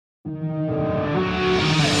I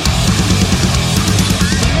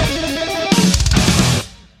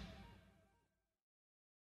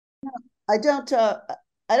don't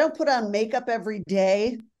I don't put on makeup every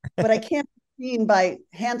day, but I can't be seen by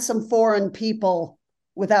handsome foreign people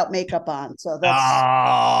without makeup on. So that's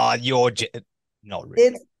Ah, not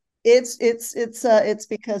really. it's it's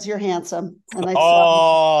because you're handsome and I saw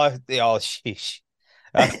Oh, sheesh.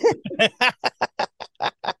 Uh,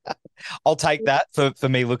 I'll take that for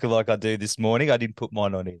me looking like I do this morning. I didn't put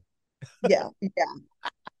mine on here. yeah, yeah,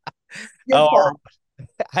 you're Oh, fine.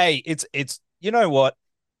 hey, it's you know what?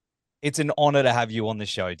 It's an honor to have you on the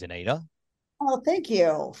show, Donita. Oh, thank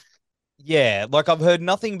you. Yeah, like I've heard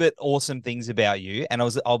nothing but awesome things about you, and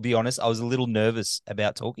I'll be honest, I was a little nervous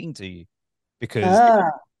about talking to you because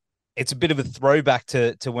Ah, it's a bit of a throwback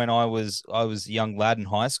to when I was a young lad in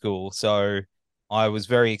high school. So I was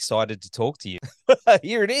very excited to talk to you.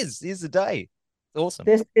 Here it is. Here's the day. It's awesome.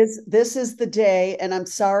 this is the day, and I'm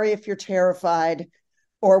sorry if you're terrified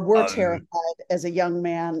or were Oh, terrified as a young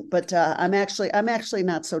man, but I'm actually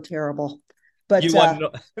not so terrible. But you are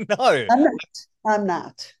not. No, I'm not. I'm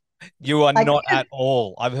not. you are I not can't. at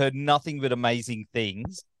all. I've heard nothing but amazing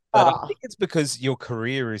things, but I Uh, think it's because your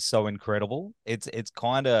career is so incredible. It's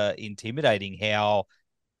kind of intimidating how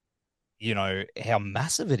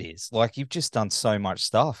massive it is. Like you've just done so much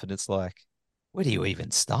stuff, and it's like, where do you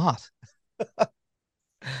even start?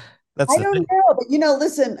 That's I the don't thing. know, but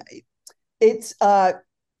listen, it's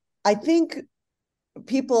I think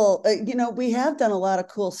people, we have done a lot of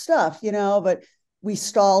cool stuff, but we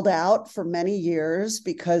stalled out for many years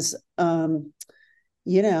because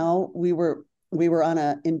we were on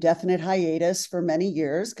an indefinite hiatus for many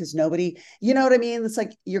years because nobody, you know what I mean? It's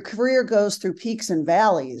like your career goes through peaks and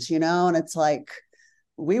valleys, and it's like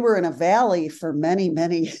we were in a valley for many,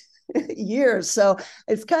 many years. So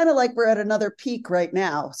it's kind of like we're at another peak right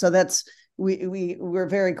now. So that's we're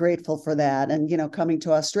very grateful for that. And coming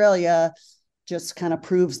to Australia just kind of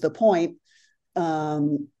proves the point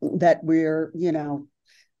that we're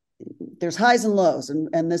there's highs and lows,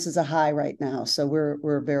 and this is a high right now. So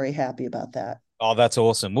we're very happy about that. Oh, that's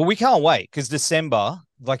awesome. Well, we can't wait because December,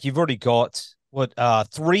 like you've already got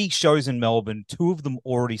three shows in Melbourne, two of them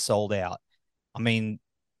already sold out. I mean,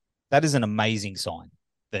 that is an amazing sign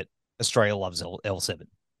that Australia loves L7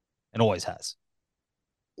 and always has.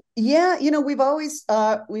 Yeah, we've always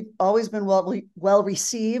been well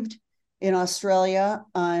received in Australia,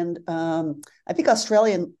 and I think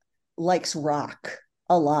Australian likes rock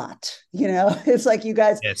a lot. It's like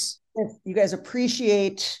Yes. you guys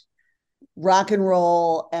appreciate rock and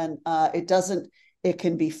roll, and it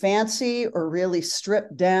can be fancy or really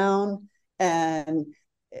stripped down, and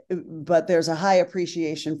but there's a high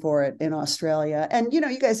appreciation for it in Australia. And you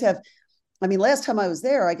guys have, I mean, last time I was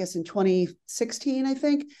there, I guess in 2016, I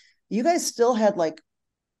think you guys still had like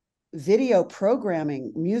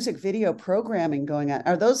music video programming going on.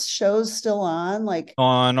 Are those shows still on? Like,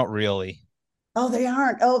 Oh, not really. oh, they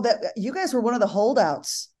aren't. Oh, that you guys were one of the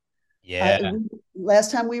holdouts. I Yeah.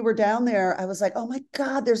 Last time we were down there, I was like, oh my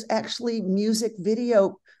God, there's actually music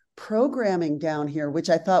video programming down here, which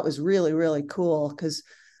I thought was really, really cool because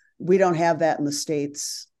we don't have that in the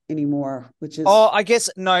States anymore, which is Oh, I guess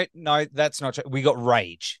no, that's not true. We got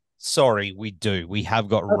Rage. Sorry, we do. We have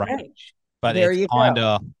got okay. Rage, but There it's you kind go.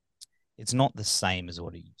 of it's not the same as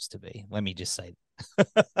what it used to be. Let me just say.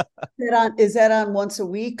 Is that on once a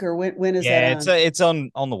week, or when is that Yeah, on? it's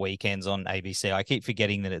on the weekends on ABC. I keep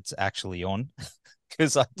forgetting that it's actually on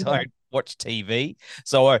because I Yeah. don't watch TV.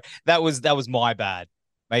 So that was my bad.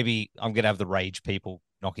 Maybe I'm gonna have the Rage people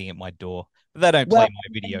knocking at my door, but they don't play Well,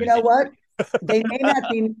 my you videos know what? anyway. They may not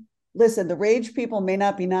be, listen, the rage people may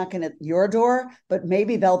not be knocking at your door, but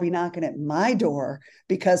maybe they'll be knocking at my door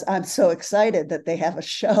because I'm so excited that they have a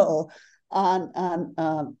show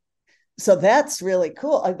so that's really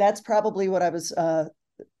cool. That's probably what I was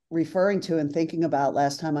referring to and thinking about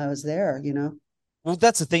last time I was there. Well,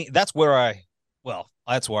 that's the thing. That's where I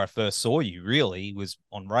first saw you. Really, was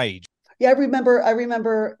on Rage. Yeah, I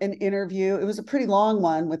remember an interview. It was a pretty long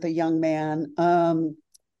one with a young man.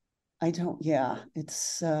 I don't, yeah,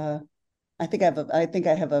 it's I think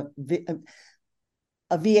I have a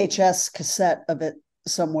VHS cassette of it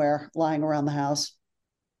somewhere lying around the house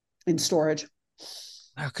in storage.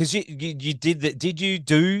 Because you did you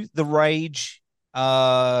do the Rage?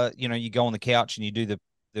 You go on the couch and you do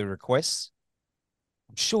the requests.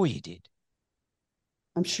 I'm sure you did.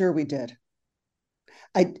 I'm sure we did.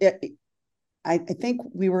 I I think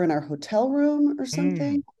we were in our hotel room or Mm.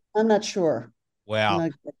 something. I'm not sure. I'm Wow. not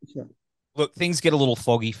exactly sure. Look, things get a little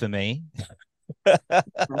foggy for me.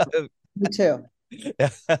 Me too.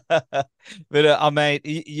 But mate,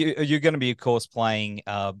 you're going to be, of course, playing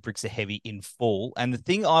Bricks of Heavy in full. And the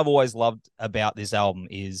thing I've always loved about this album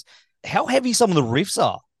is how heavy some of the riffs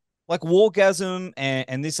are. Like Wargasm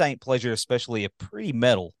and This Ain't Pleasure, especially, are pretty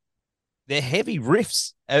metal. They're heavy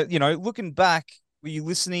riffs. Looking back, were you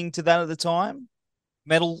listening to that at the time?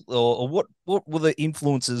 Metal, or what were the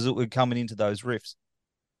influences that were coming into those riffs?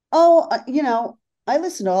 Oh, I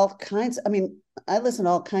listen to all kinds. I mean, I listen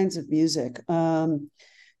to all kinds of music. I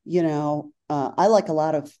like a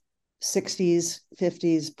lot of 60s,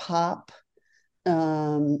 50s pop.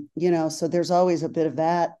 So there's always a bit of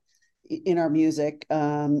that in our music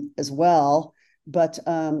as well. But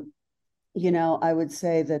I would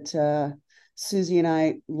say that Susie and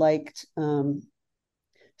I liked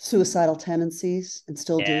Suicidal Tendencies and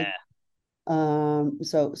still Yeah. do.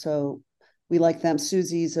 So we like them.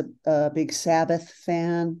 Susie's a big Sabbath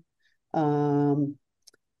fan. Um,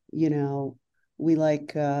 you know, we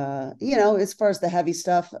like as far as the heavy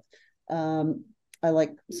stuff, I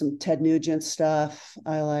like some Ted Nugent stuff.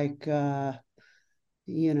 I like I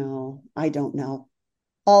don't know.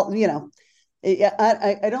 All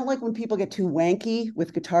I don't like when people get too wanky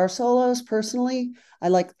with guitar solos personally. I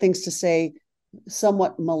like things to say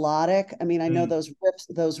somewhat melodic. I mean, I know Mm.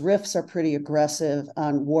 those riffs are pretty aggressive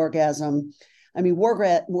on Wargasm. I mean,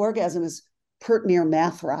 Wargasm is pert near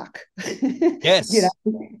math rock, Yes. and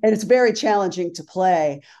it's very challenging to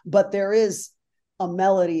play, but there is a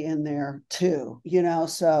melody in there too,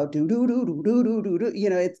 so do do do do do do do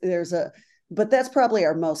do, there's a but that's probably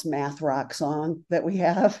our most math rock song that we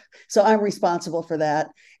have. So I'm responsible for that.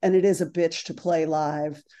 And it is a bitch to play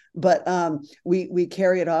live, but we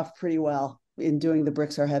carry it off pretty well in doing the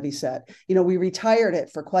Bricks Are Heavy set. We retired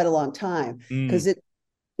it for quite a long time Mm. because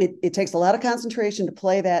it takes a lot of concentration to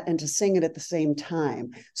play that and to sing it at the same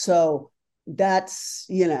time. So that's,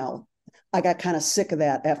 I got kind of sick of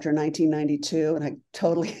that after 1992, and I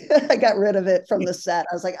totally I got rid of it from the set.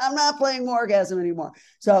 I was like, I'm not playing Orgasm anymore.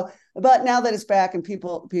 So, but now that it's back and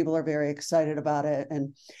people are very excited about it,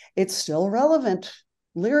 and it's still relevant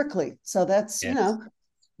lyrically. So that's, Yes.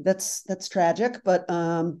 that's tragic, but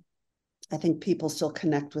I think people still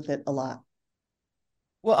connect with it a lot.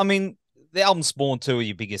 Well, I mean, the album spawned two of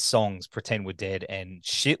your biggest songs, Pretend We're Dead and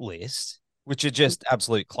Shit List, which are just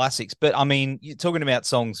absolute classics. But I mean, you're talking about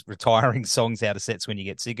songs, retiring songs out of sets when you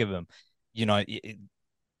get sick of them. You know,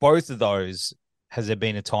 both of those, has there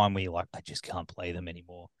been a time where you're like, I just can't play them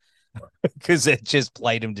anymore because they just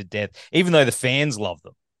played them to death, even though the fans love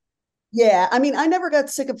them? Yeah, I mean, I never got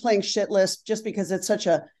sick of playing Shit List just because it's such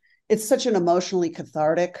an emotionally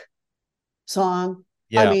cathartic song.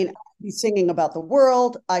 I Yeah. mean, I could be singing about the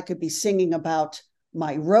world. I could be singing about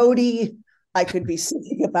my roadie. I could be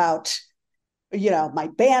singing about, my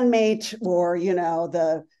bandmate, or,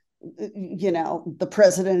 the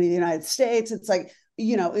president of the United States. It's like,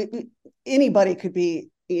 anybody could be,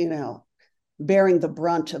 bearing the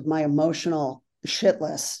brunt of my emotional shit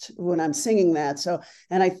list when I'm singing that. So,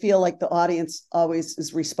 and I feel like the audience always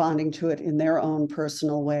is responding to it in their own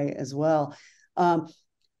personal way as well. Um,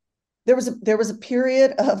 there was a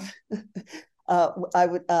period of I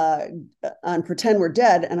would on Pretend We're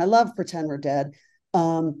Dead, and I love Pretend We're Dead,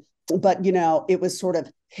 but it was sort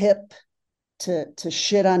of hip to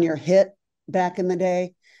shit on your hit back in the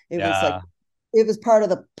day. It was like Yeah. it was part of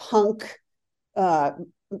the punk uh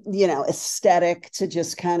aesthetic to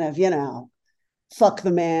just kind of fuck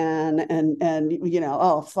the man, and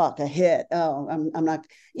oh fuck a hit, oh I'm not,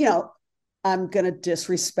 you know I'm going to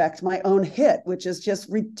disrespect my own hit, which is just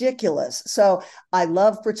ridiculous. So I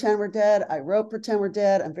love Pretend We're Dead. I wrote Pretend We're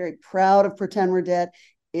Dead. I'm very proud of Pretend We're Dead.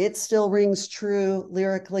 It still rings true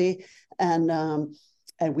lyrically. And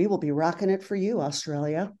we will be rocking it for you,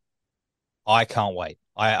 Australia. I can't wait.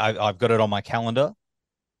 I've got it on my calendar.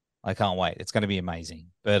 I can't wait. It's going to be amazing.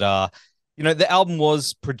 But the album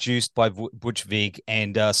was produced by Butch Vig,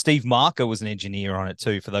 and Steve Marker was an engineer on it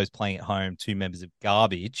too. For those playing at home, two members of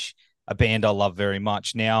Garbage, a band I love very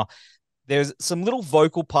much. Now, there's some little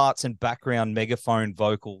vocal parts and background megaphone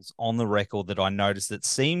vocals on the record that I noticed that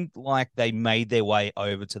seemed like they made their way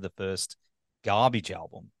over to the first Garbage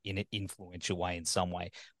album in an influential way in some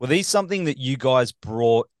way. Were these something that you guys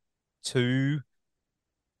brought to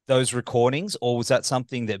those recordings, or was that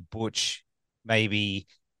something that Butch maybe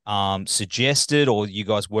suggested, or you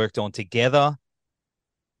guys worked on together?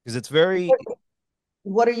 Because it's very,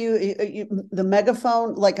 What are the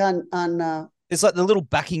megaphone, like on it's like the little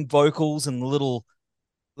backing vocals and the little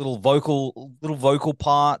vocal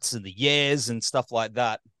parts and the yeahs and stuff like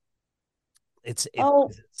that. It oh,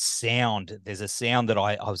 sound. There's a sound that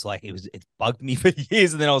I was like, it bugged me for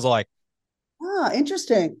years, and then I was like,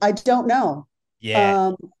 interesting. I don't know. Yeah,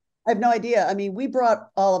 Um, I have no idea. I mean, we brought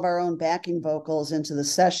all of our own backing vocals into the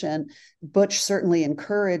session. Butch certainly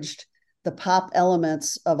encouraged the pop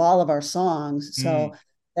elements of all of our songs. mm. So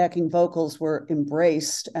backing vocals were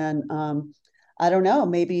embraced. And I don't know,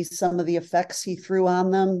 maybe some of the effects he threw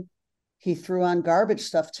on them, he threw on garbage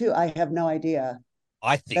stuff too. I have no idea.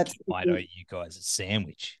 I think That's he might owe you guys a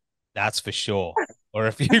sandwich. That's for sure. Or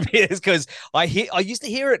a few beers, because I used to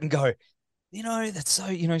hear it and go, that's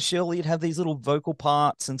so, surely you'd have these little vocal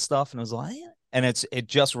parts and stuff. And I was like, yeah. And it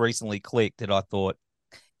just recently clicked that I thought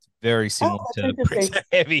very oh, similar that's to interesting. Prince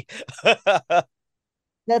Heavy.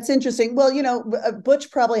 That's interesting. Well,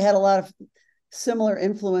 Butch probably had a lot of similar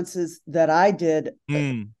influences that I did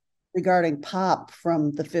Mm. regarding pop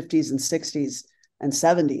from the 50s and 60s and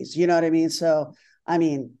 70s. You know what I mean? So, I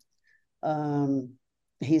mean, um,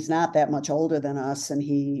 he's not that much older than us, and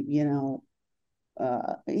he's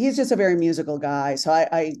just a very musical guy. So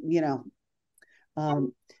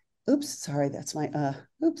um, oops, sorry, that's my,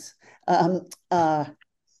 oops. Um, uh,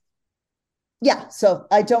 yeah, so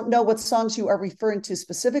I don't know what songs you are referring to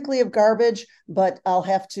specifically of Garbage, but I'll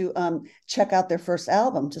have to check out their first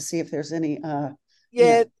album to see if there's any,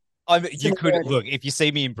 Yeah. You could similarity. look, if you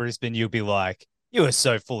see me in Brisbane, you'll be like, you are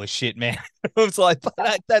so full of shit, man. I was like, but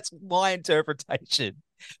that's my interpretation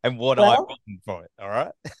and what I've Well, gotten for it. All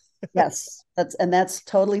right. yes, that's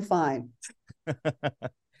totally fine.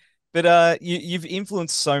 But you've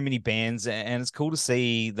influenced so many bands, and it's cool to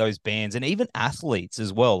see those bands and even athletes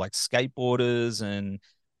as well, like skateboarders and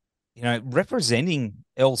representing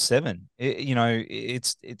L7.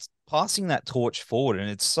 It's passing that torch forward, and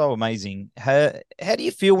it's so amazing. How do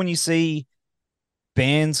you feel when you see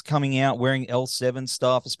bands coming out wearing L7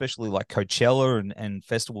 stuff, especially like Coachella and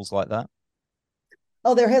festivals like that?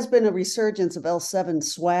 Oh, there has been a resurgence of L7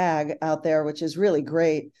 swag out there, which is really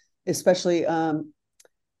great, especially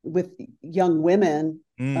with young women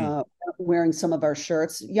Mm. uh, wearing some of our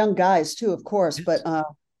shirts, young guys too, of course. But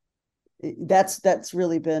Yes. that's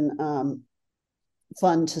really been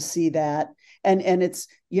fun to see that. And it's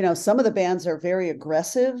some of the bands are very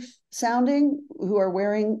aggressive sounding who are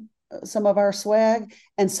wearing some of our swag,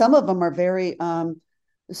 and some of them are very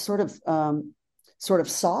sort of sort of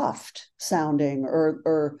soft sounding,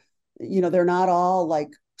 or they're not all like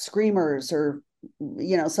screamers, or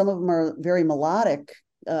some of them are very melodic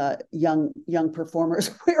young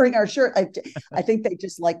performers wearing our shirt. I think they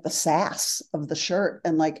just like the sass of the shirt,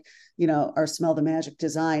 and like our Smell the Magic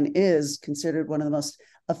design is considered one of the most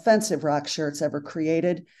offensive rock shirts ever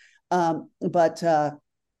created. But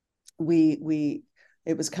we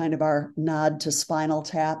it was kind of our nod to Spinal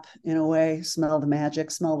Tap in a way. Smell the magic,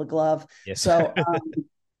 smell the glove. Yes. So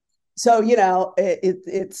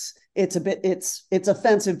it's a bit, it's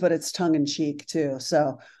offensive, but it's tongue in cheek too.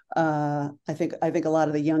 So I think a lot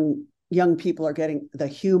of the young people are getting the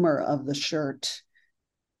humor of the shirt,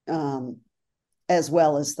 um, as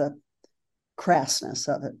well as the crassness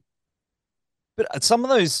of it. But some of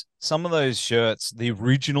those shirts, the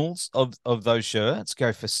originals of those shirts,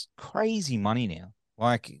 go for crazy money now.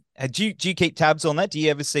 Like, do you keep tabs on that? Do you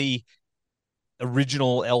ever see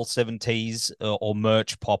original L7Ts or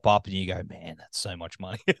merch pop up, and you go, man, that's so much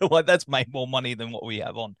money. Like, that's made more money than what we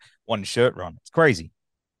have on one shirt run. It's crazy.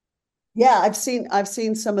 Yeah, I've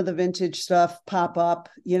seen some of the vintage stuff pop up.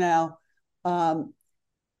 Um,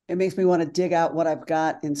 it makes me want to dig out what I've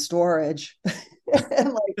got in storage,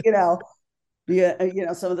 and like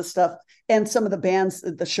yeah, some of the stuff, and some of the bands,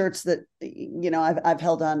 the shirts that I've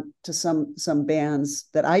held on to some bands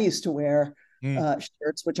that I used to wear, Mm.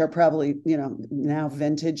 shirts, which are probably now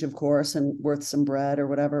vintage, of course, and worth some bread or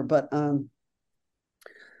whatever. But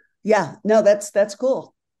yeah, no, that's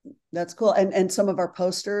cool. That's cool. And some of our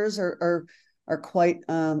posters are quite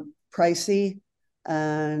pricey,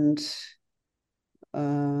 and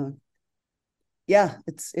uh, yeah,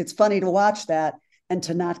 it's funny to watch that and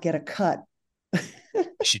to not get a cut You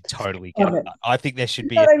should totally get of it. it. I think there should You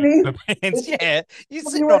be know a what I thing mean? for bands. Yeah, you're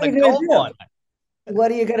I mean, sitting what on are a you gonna gold do? mine, mate.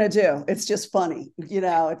 What are you gonna do? It's just funny.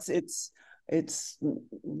 It's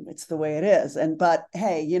the way it is. But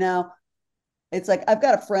hey, it's like I've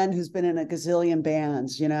got a friend who's been in a gazillion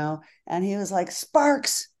bands, and he was like,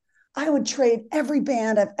 Sparks, I would trade every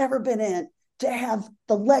band I've ever been in to have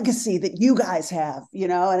the legacy that you guys have,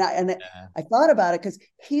 Yeah. I thought about it because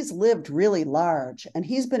he's lived really large, and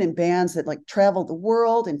he's been in bands that like traveled the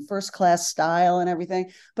world in first class style and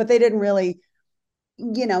everything, but they didn't really,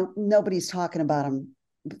 nobody's talking about him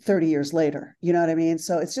 30 years later. You know what I mean?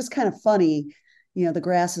 So it's just kind of funny. The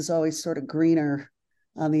grass is always sort of greener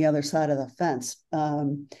on the other side of the fence.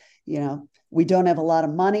 You know, we don't have a lot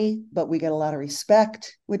of money, but we get a lot of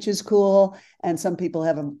respect, which is cool. And some people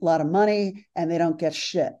have a lot of money and they don't get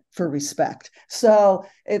shit for respect. So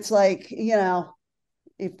it's like,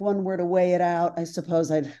 if one were to weigh it out, I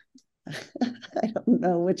suppose I don't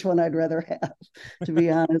know which one I'd rather have, to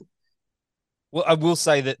be honest. Well, I will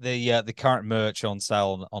say that the current merch on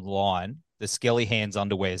sale online, the Skelly Hands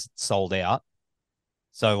underwear is sold out.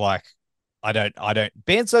 So like,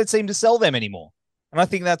 bands don't seem to sell them anymore, and I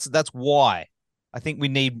think that's why. I think we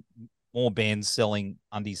need more bands selling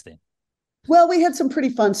undies then. Well, we had some pretty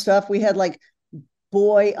fun stuff. We had like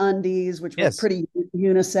boy undies, which were Yes. pretty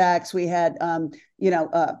unisex. We had,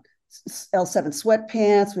 L7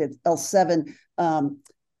 sweatpants. We had L7,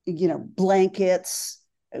 blankets.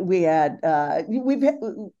 We had,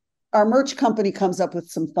 our merch company comes up with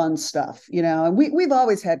some fun stuff, and we've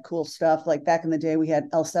always had cool stuff. Like back in the day, we had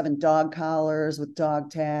L7 dog collars with dog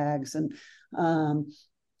tags, and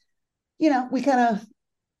we kind of.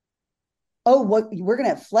 Oh, what we're gonna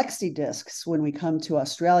have flexi discs when we come to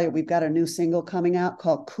Australia. We've got a new single coming out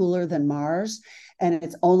called "Cooler Than Mars," and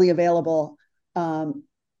it's only available on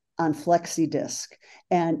flexi disc.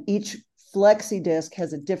 And each flexi disc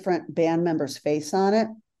has a different band member's face on it.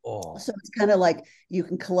 Oh, So it's kind of like you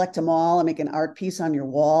can collect them all and make an art piece on your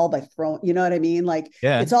wall by throwing, you know what I mean? Like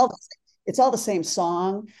yeah. it's all the same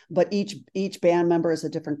song, but each band member is a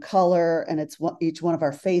different color, and each one of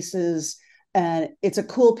our faces, and it's a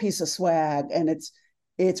cool piece of swag, and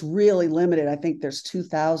it's really limited. I think there's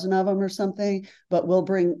 2,000 of them or something, but we'll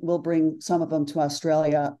bring some of them to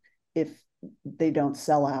Australia if they don't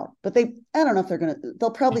sell out. But I don't know if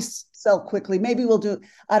they'll probably sell quickly. Maybe we'll do,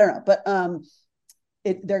 I don't know, but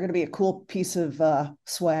they're going to be a cool piece of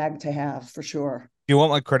swag to have for sure. Do you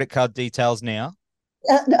want my credit card details now?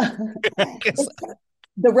 No.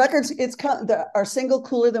 The records, our single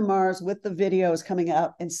 "Cooler Than Mars" with the video is coming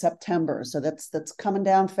out in September, so that's coming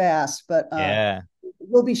down fast. But Yeah.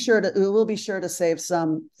 we'll be sure to save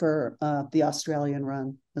some for the Australian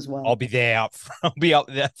run as I'll well. be there. I'll be up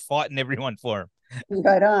there fighting everyone for him.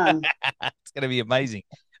 Right on. It's going to be amazing.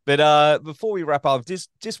 But before we wrap up,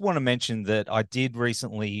 just want to mention that I did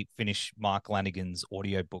recently finish Mark Lanegan's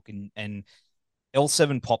audiobook, and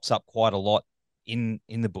L7 pops up quite a lot in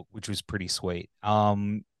the book, which was pretty sweet.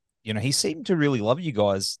 He seemed to really love you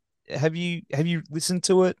guys. Have you listened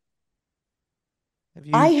to it? Have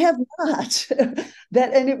I you? have not.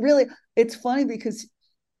 It's funny because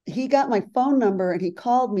he got my phone number and he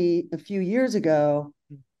called me a few years ago,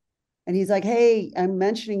 and he's like, "Hey, I'm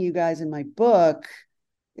mentioning you guys in my book.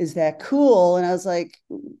 Is that cool?" And I was like,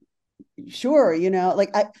 "Sure."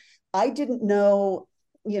 Like I didn't know.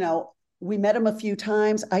 We met him a few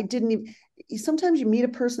times. I didn't even. Sometimes you meet a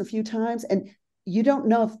person a few times and you don't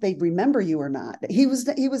know if they remember you or not. He was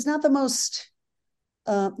not the most.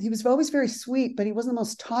 He was always very sweet, but he wasn't the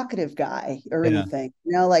most talkative guy or Yeah. anything.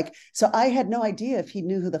 So I had no idea if he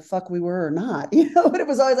knew who the fuck we were or not. But it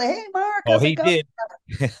was always like, "Hey, Mark, Oh, how's it he going?"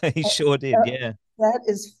 did. He sure did. Yeah. That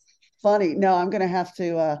is funny. No, I'm gonna have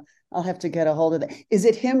to. I'll have to get a hold of that. Is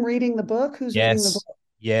it him reading the book? Who's reading the book? Yes.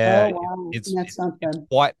 Yeah. Oh wow, It's that's it's something.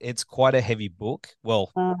 quite a heavy book.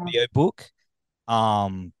 Well, Uh, audio book.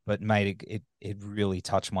 But mate, it really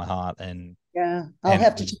touched my heart, yeah, I'll and it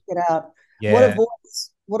have to check was, it out. What a yeah. voice!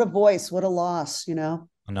 What a voice! What a loss. I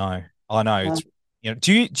know. Uh,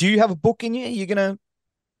 Do you have a book in you? You're gonna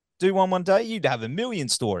do one day? You'd have a million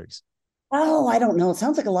stories. oh, I don't know. It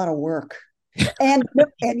sounds like a lot of work. And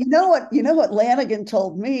you know what? You know what Lanegan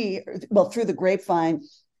told me? Well, through the grapevine,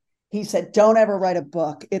 he said, "Don't ever write a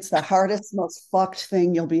book. It's the hardest, most fucked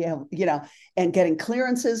thing you'll be able, and getting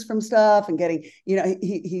clearances from stuff and getting,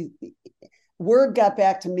 he word got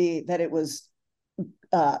back to me that it was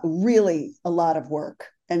really a lot of work."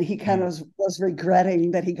 And he kind of Mm. was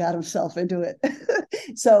regretting that he got himself into it.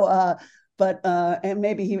 So, and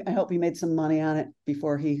maybe I hope he made some money on it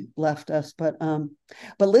before he left us. But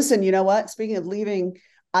listen, you know what? Speaking of leaving,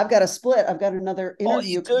 I've got a split. I've got another Oh,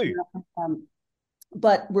 you interview do. coming up.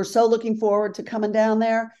 But we're so looking forward to coming down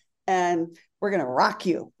there, and we're going to rock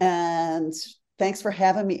you. And thanks for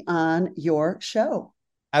having me on your show.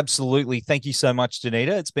 Absolutely. Thank you so much,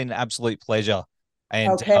 Donita. It's been an absolute pleasure.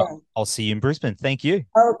 And Okay. I'll see you in Brisbane. Thank you.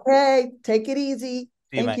 Okay. Take it easy.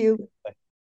 See you, Thank mate. you.